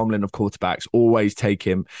Mike Tomlin of quarterbacks. Always take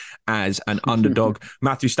him as an underdog.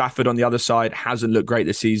 Matthew Stafford on the other side hasn't looked great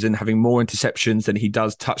this season, having more interceptions than he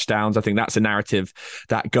does touchdowns. I think that's a narrative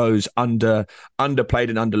that goes underplayed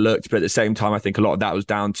and underlooked. But at the same time, I think a lot of that was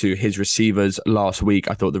down to his receivers last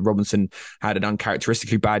week. I thought that Robinson had an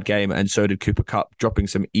uncharacteristically bad game, and so did Cooper Kupp, dropping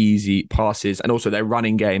some easy passes. And also their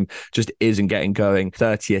running game just isn't getting going.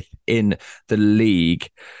 30th in the league.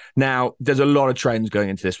 Now, there's a lot of trends going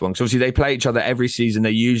into this one. So obviously they play each other every season.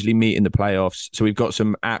 They usually meet in the playoffs. So we've got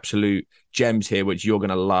some absolute gems here, which you're going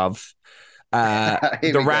to love.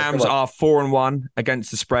 The Rams are 4-1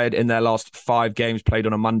 against the spread in their last 5 games played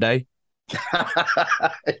on a Monday.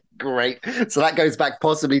 Great. So that goes back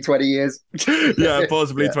possibly 20 years. Yeah,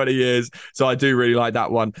 possibly 20 years. So I do really like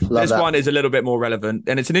that one. This one is a little bit more relevant.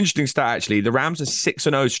 And it's an interesting stat, actually. The Rams are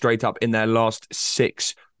 6-0 straight up in their last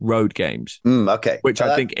 6 road games. Okay. Which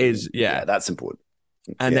I think is, that's important.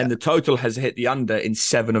 And then the total has hit the under in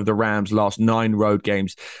 7 of the Rams' last 9 road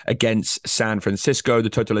games against San Francisco. The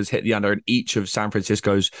total has hit the under in each of San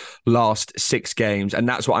Francisco's last 6 games. And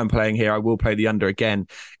that's what I'm playing here. I will play the under again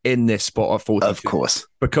in this spot of 42. Of course.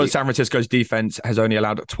 Because San Francisco's defense has only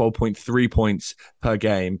allowed 12.3 points per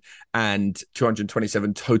game and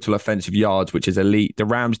 227 total offensive yards, which is elite. The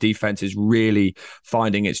Rams defense is really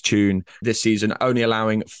finding its tune this season, only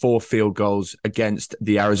allowing 4 field goals against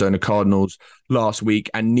the Arizona Cardinals last week,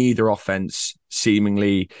 and neither offense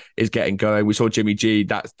seemingly is getting going. We saw Jimmy G,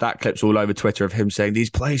 that clip's all over Twitter of him saying,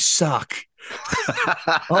 these plays suck.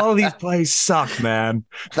 All these plays suck, man.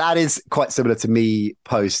 That is quite similar to me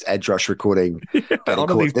post Edge Rush recording.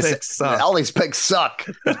 All these picks suck. All these picks suck.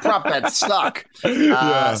 These prop bets suck.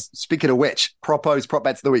 Speaking of which, prop bets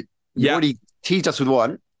of the week. You already teased us with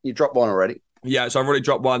one. You dropped one already. Yeah, so I've already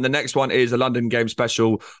dropped one. The next one is a London game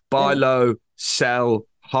special. Buy low, sell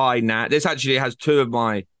high, Nat. This actually has 2 of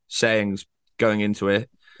my sayings going into it.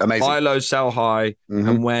 Amazing. Buy low, sell high,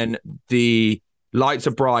 and when the lights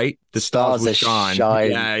are bright, the stars will shine.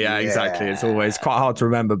 Yeah, exactly. It's always quite hard to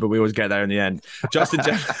remember, but we always get there in the end. Justin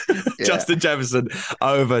Jefferson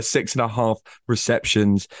over 6.5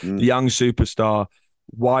 receptions. The young superstar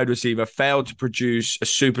wide receiver failed to produce a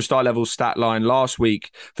superstar level stat line last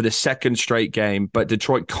week for the second straight game, but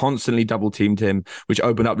Detroit constantly double teamed him, which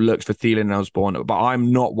opened up looks for Thielen and Osborne. But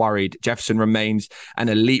I'm not worried. Jefferson remains an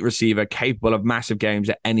elite receiver capable of massive games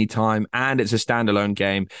at any time, and it's a standalone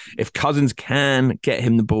game. If Cousins can get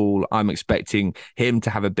him the ball, I'm expecting him to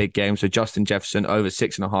have a big game. So Justin Jefferson over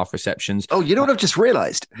 6.5 receptions. Oh, you know what I've just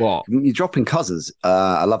realized? What? You're dropping Cousins.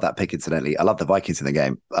 I love that pick, incidentally. I love the Vikings in the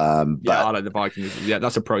game. But I like the Vikings. Yeah,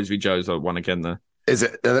 that's a pros v Joes one again there. Is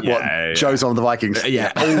it? Joe's on the Vikings?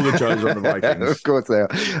 Yeah, all the Joes are on the Vikings. Of course they are.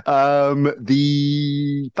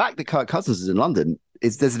 The fact that Kirk Cousins is in London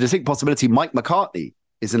there's a distinct possibility Mike McCarthy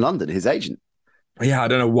is in London, his agent. Yeah, I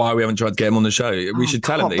don't know why we haven't tried to get him on the show. We should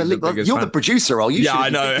tell him that he's the biggest You're fan. the producer, Ol. I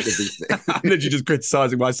know. I'm literally just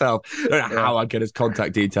criticising myself. I don't know how I'd get his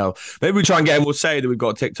contact detail. Maybe we try and get him. We'll say that we've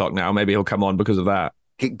got TikTok now. Maybe he'll come on because of that.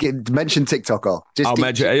 Mention TikTok, Ol. I'll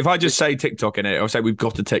mention. If I just say TikTok in it, I'll say we've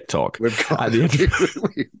got a TikTok. We've got at the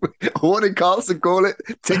end. What did Carlson call it?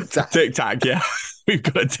 Tic-tac. Tic-tac, yeah. We've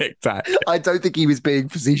got a tic-tac. I don't think he was being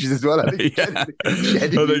facetious as well. I think he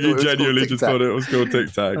genuinely just thought it was called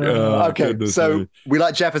tic-tac. Okay, so we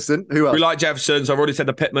like Jefferson. Who else? We like Jefferson. So I've already said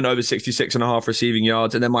the Pittman over 66.5 receiving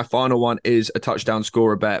yards. And then my final one is a touchdown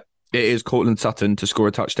scorer bet. It is Courtland Sutton to score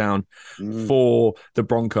a touchdown for the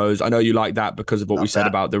Broncos. I know you like that because of what we said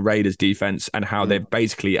about the Raiders defense and how they've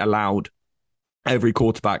basically allowed every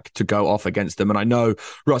quarterback to go off against them. And I know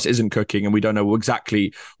Russ isn't cooking and we don't know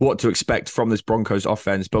exactly what to expect from this Broncos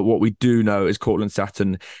offense. But what we do know is Courtland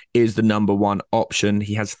Sutton is the number one option.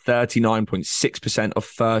 He has 39.6% of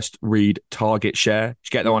first read target share. Did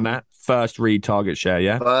you get that on that? First read target share,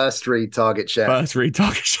 yeah? First read target share.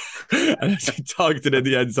 And he targeted in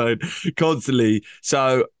the end zone constantly.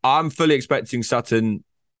 So I'm fully expecting Sutton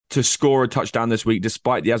to score a touchdown this week,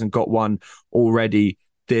 despite he hasn't got one already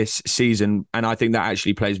this season. And I think that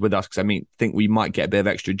actually plays with us because I think we might get a bit of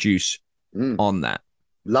extra juice on that.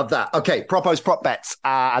 Love that. Okay, Propo's prop bets.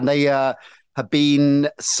 And they have been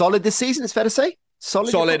solid this season, it's fair to say?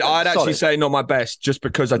 Solid. I'd actually say not my best, just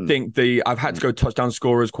because I think I've had to go touchdown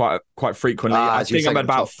scorers quite frequently. I think I'm at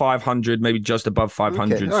about 500, maybe just above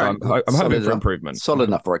 500. Okay, so I'm hoping for improvement. Solid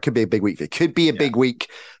enough for it. Could be a big week for it. Could be a big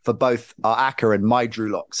week for both our Acker and my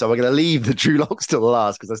Drew Locks. So we're going to leave the Drew Locks till the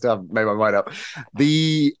last because I still haven't made my mind up.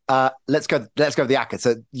 Let's go with the Acker.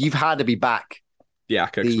 So you've had to be back. Yeah,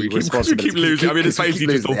 because we keep losing. I mean, it's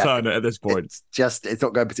basically just alternate at this point. It's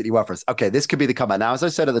not going particularly well for us. Okay, this could be the comeback. Now, as I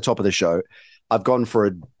said at the top of the show, I've gone for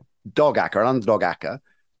a dog Acker, an underdog Acker.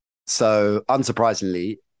 So,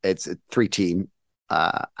 unsurprisingly, it's a 3-team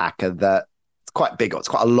Acker that's quite big. It's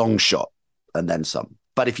quite a long shot and then some.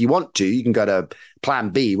 But if you want to, you can go to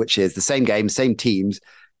plan B, which is the same game, same teams,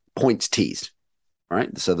 points teased. All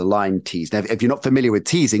right, so the line teased. Now, if you're not familiar with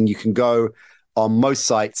teasing, you can go on most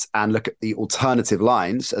sites and look at the alternative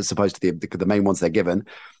lines as opposed to the main ones they're given.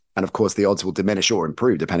 And of course, the odds will diminish or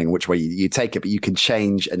improve depending on which way you take it, but you can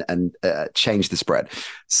change and change the spread.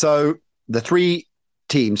 So the 3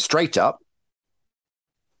 teams straight up,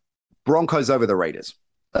 Broncos over the Raiders.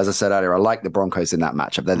 As I said earlier, I like the Broncos in that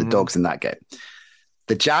matchup. They're the dogs in that game.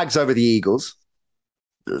 The Jags over the Eagles.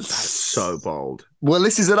 That's so bold. Well,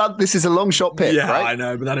 this is a long shot pick, yeah, right? I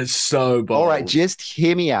know, but that is so bold. All right, just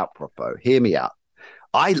hear me out, Propo. Hear me out.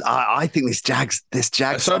 I think this Jags.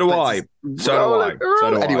 So do I.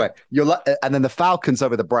 Anyway, and then the Falcons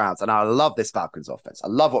over the Browns, and I love this Falcons offense. I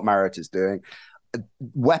love what Mariota's doing.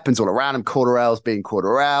 Weapons all around him. Cordarrelle's being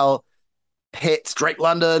Cordarrelle. Pitts, Drake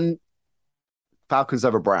London. Falcons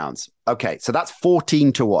over Browns. Okay, so that's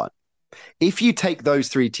 14-1. If you take those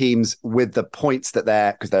 3 teams with the points that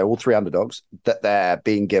because they're all 3 underdogs that they're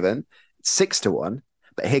being given, 6-1.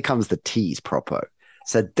 But here comes the tease, Propo.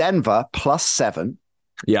 So Denver +7.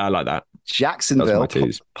 Yeah, I like that. Jacksonville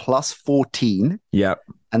 +14. Yeah.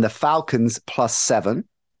 And the Falcons +7.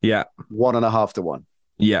 Yeah. 1.5-1.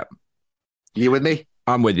 Yeah. You with me?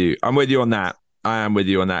 I'm with you. I'm with you on that. I am with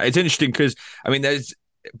you on that. It's interesting because,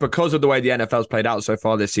 because of the way the NFL's played out so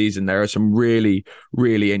far this season, there are some really,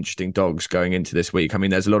 really interesting dogs going into this week.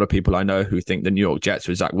 There's a lot of people I know who think the New York Jets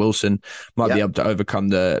with Zach Wilson might be able to overcome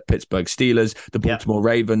the Pittsburgh Steelers. The Baltimore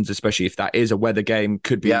Ravens, especially if that is a weather game,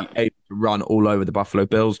 could be able to run all over the Buffalo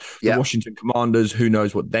Bills. The Washington Commanders, who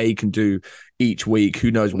knows what they can do each week?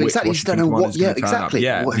 Who knows which Washington Commanders going to turn up?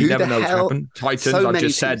 Yeah, you never know what's happened. Titans, I've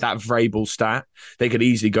just said that Vrabel stat. They could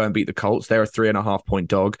easily go and beat the Colts. They're a 3.5-point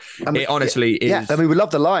dog. It honestly is. Yeah, I mean, we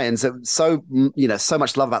love the Lions. So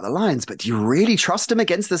much love about the Lions, but do you really trust them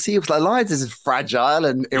against the Seahawks? The Lions is fragile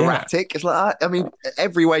and erratic. It's like, I mean,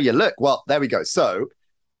 every way you look. Well, there we go. So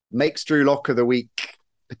makes Drew Lock of the week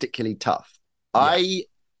particularly tough. Yeah. I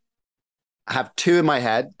have two in my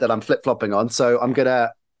head that I'm flip-flopping on, so I'm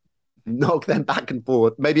gonna knock them back and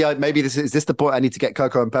forth. Maybe this is the point I need to get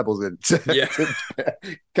Cocoa and Pebbles in. Yeah.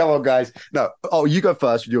 Come on, guys. No. Oh, you go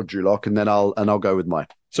first with your Drew Lock, and then I'll go with mine.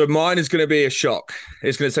 So mine is going to be a shock.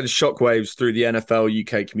 It's going to send shockwaves through the NFL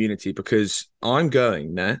UK community because I'm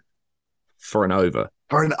going there for an over.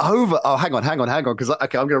 For an over? Oh, hang on. Because I'm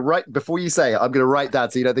going to write before you say it. I'm going to write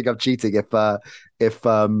that so you don't think I'm cheating. If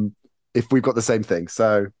we've got the same thing.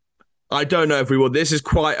 So I don't know if we will. This is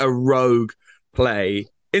quite a rogue play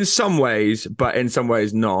in some ways, but in some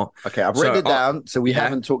ways not. Okay, I've written it down, so we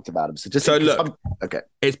haven't talked about them. So look, okay,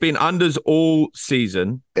 it's been unders all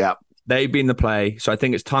season. Yeah. They've been the play, so I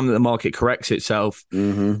think it's time that the market corrects itself.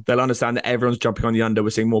 Mm-hmm. They'll understand that everyone's jumping on the under. We're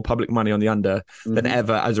seeing more public money on the under than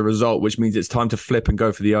ever as a result, which means it's time to flip and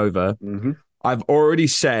go for the over. Mm-hmm. I've already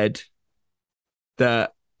said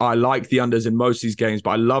that I like the unders in most of these games, but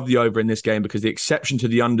I love the over in this game because the exception to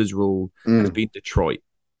the unders rule has been Detroit.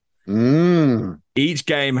 Each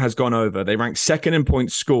game has gone over. They rank second in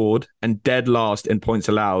points scored and dead last in points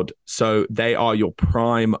allowed. So they are your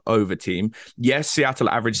prime over team. Yes, Seattle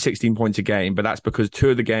averaged 16 points a game, but that's because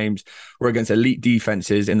two of the games were against elite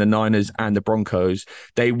defenses in the Niners and the Broncos.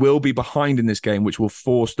 They will be behind in this game, which will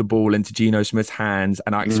force the ball into Geno Smith's hands.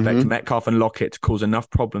 And I expect Metcalf and Lockett to cause enough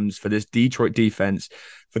problems for this Detroit defense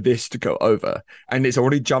for this to go over. And it's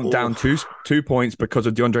already jumped down 2 points because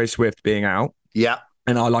of DeAndre Swift being out. Yeah.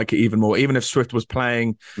 And I like it even more. Even if Swift was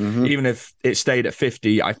playing, even if it stayed at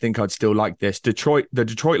 50, I think I'd still like this. The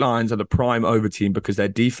Detroit Lions are the prime over team because their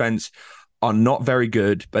defense are not very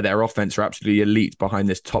good, but their offense are absolutely elite behind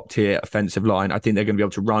this top tier offensive line. I think they're going to be able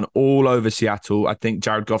to run all over Seattle. I think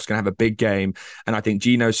Jared Goff's going to have a big game. And I think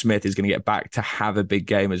Geno Smith is going to get back to have a big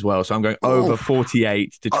game as well. So I'm going over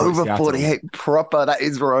 48 Detroit Over Seattle. 48 proper. That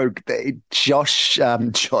is rogue.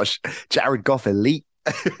 Jared Goff elite.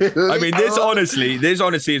 I mean, this honestly is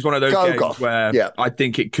one of those games where I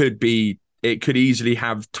think it could easily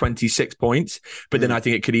have 26 points, but then I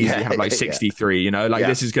think it could easily have like 63,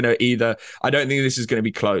 this is going to I don't think this is going to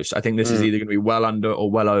be close. I think this is either going to be well under or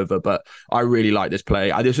well over, but I really like this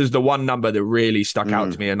play. This is the one number that really stuck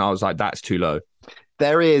out to me and I was like, that's too low.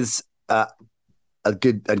 There is a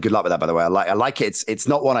good luck with that, by the way. I like it. It's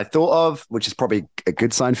not one I thought of, which is probably a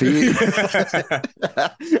good sign for you.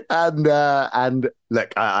 and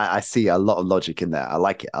look, I see a lot of logic in there. I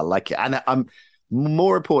like it. And I'm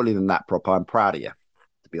more importantly than that, Proper, I'm proud of you.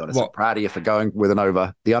 To be honest, I'm proud of you for going with an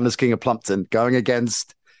over. The Unders King of Plumpton going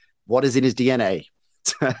against what is in his DNA.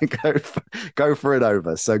 go for it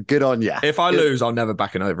over. So good on you. If I lose, I'll never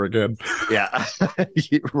back an over again. Yeah,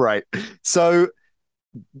 right. So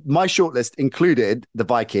my shortlist included the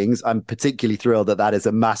Vikings. I'm particularly thrilled that is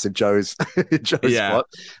a massive Joe's spot.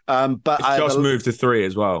 But it's just moved to 3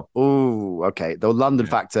 as well. Oh, okay. The London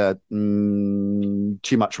factor,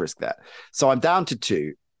 too much risk there. So I'm down to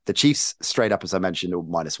 2. The Chiefs straight up, as I mentioned, or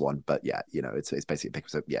 -1. But yeah, it's basically a pick.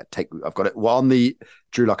 So yeah, I've got it. Well, on the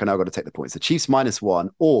Drew Lock, I know I've got to take the points. The Chiefs -1,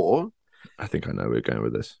 or I think I know where we're going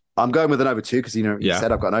with this. I'm going with an over 2 because you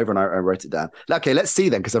said I've got an over and I wrote it down. Okay, let's see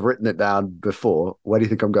then because I've written it down before. Where do you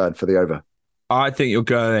think I'm going for the over? I think you're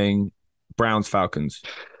going Browns Falcons.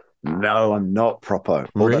 No, I'm not, Propo.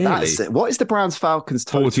 Really? What is the Browns Falcons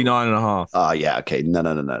total? 49.5. Oh yeah, okay.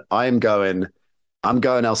 No. I'm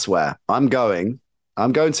going elsewhere. I'm going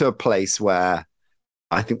to a place where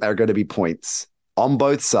I think there are going to be points on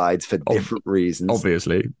both sides for different reasons.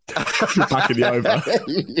 Obviously. Back in the over.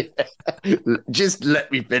 Yeah. Just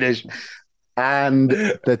let me finish. And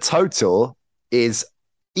the total is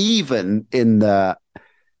even in the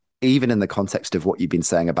context of what you've been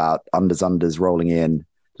saying about unders rolling in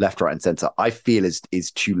left, right, and center, I feel is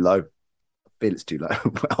too low. I feel it's too low,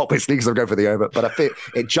 obviously, because I'm going for the over. But I feel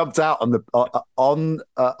it jumped out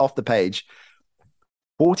off the page.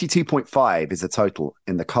 42.5 is the total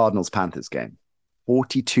in the Cardinals-Panthers game.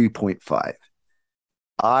 42.5.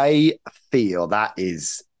 I feel that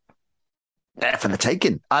is there for the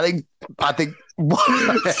taking. I think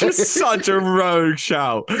it's just such a rogue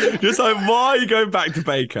shout. Just like, why are you going back to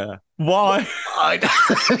Baker? Why?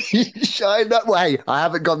 No way. I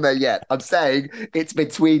haven't gone there yet. I'm saying it's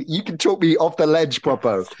between. You can talk me off the ledge,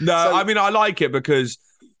 Propo. No, I mean I like it because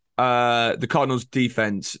the Cardinals'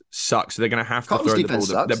 defense sucks. So they're going to have to Cardinals' throw the ball. defense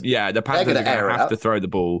sucks? The Panthers are going to have to throw the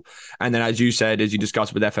ball. And then, as you said, as you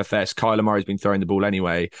discussed with FFS, Kyler Murray's been throwing the ball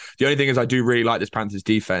anyway. The only thing is I do really like this Panthers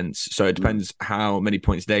defense. So it depends how many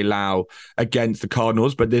points they allow against the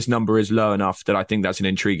Cardinals. But this number is low enough that I think that's an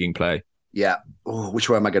intriguing play. Yeah. Oh, which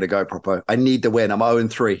way am I going to go, Propo? I need the win. I'm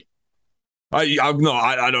 0-3. I'm not.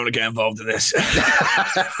 I don't want to get involved in this.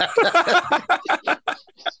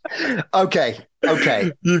 Okay.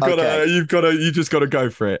 You just got to go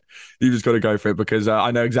for it. You just got to go for it because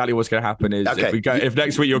I know exactly what's going to happen. Is if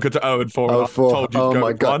next week you'll go to 0-4, I've told you to go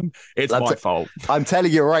with 1. It's my fault. I'm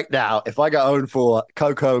telling you right now, if I go 0-4,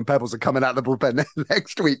 Coco and Pebbles are coming out of the bullpen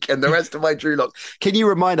next week, and the rest of my Drew locks. Can you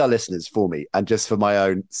remind our listeners for me, and just for my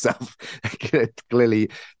own self, clearly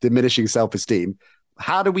diminishing self-esteem?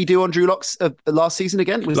 How did we do on Drew locks last season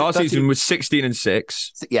again? Last season was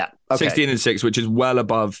 16-6. Yeah. Okay. 16-6, which is well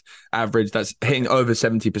above average. That's hitting over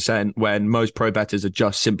 70% when most pro bettors are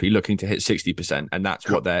just simply looking to hit 60%. And that's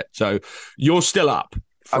what they're. So you're still up.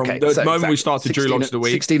 From the moment we started Drew locks of the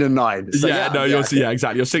week. 16-9. So you're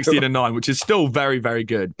exactly. You're 16-9, which is still very, very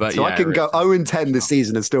good. But so I can go 0-10 this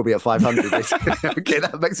season and still be at 500. Basically. Okay,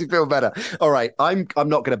 that makes me feel better. All right, I'm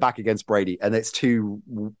not going to back against Brady, and it's too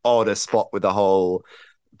odd a spot with the whole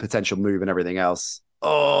potential move and everything else.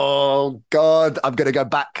 Oh God, I'm going to go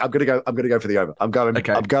back. I'm going to go for the over. I'm going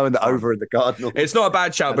the over in the Cardinals. It's not a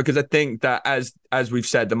bad shout because I think that as we've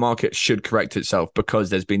said, the market should correct itself because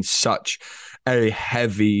there's been such a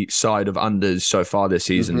heavy side of unders so far this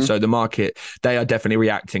season. Mm-hmm. So the market, they are definitely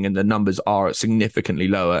reacting and the numbers are significantly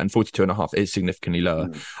lower, and 42.5 is significantly lower.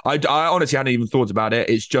 I honestly hadn't even thought about it.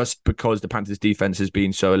 It's just because the Panthers defense has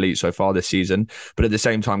been so elite so far this season. But at the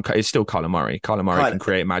same time, it's still Kyler Murray. Kyler Murray can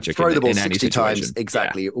create magic Throw the ball in 60 any situation. Times.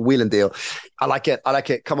 Exactly. Wheel and deal. I like it.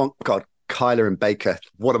 Come on. God. Kyler and Baker.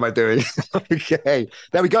 What am I doing? Okay.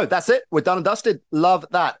 There we go. That's it. We're done and dusted. Love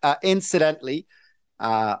that. Incidentally,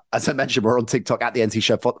 as I mentioned, we're on TikTok at the NC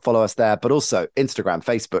Show. Follow us there, but also Instagram,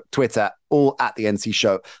 Facebook, Twitter, all at the NC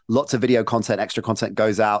Show. Lots of video content, extra content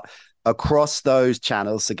goes out across those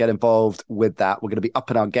channels. So get involved with that. We're going to be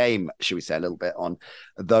upping our game, should we say, a little bit on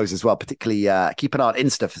those as well. Particularly keep an eye on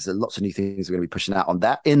Insta for lots of new things we're going to be pushing out on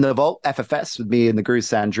that. In the Vault, FFS with me and the Guru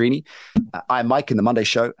Sandrini. I'm Mike in the Monday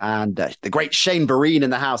Show, and the great Shane Vereen in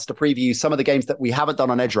the house to preview some of the games that we haven't done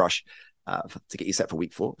on Edge Rush. To get you set for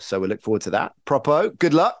week 4. So we look forward to that. Propo,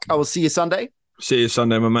 good luck. I will see you Sunday. See you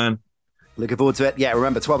Sunday, my man. Looking forward to it. Yeah,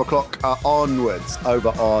 remember, 12 o'clock onwards over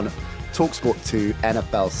on TalkSport 2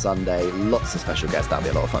 NFL Sunday. Lots of special guests. That'll be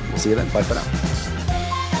a lot of fun. We'll see you then. Bye for now.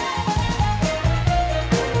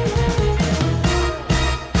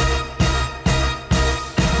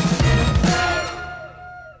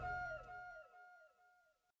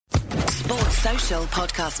 Sports Social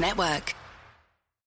Podcast Network.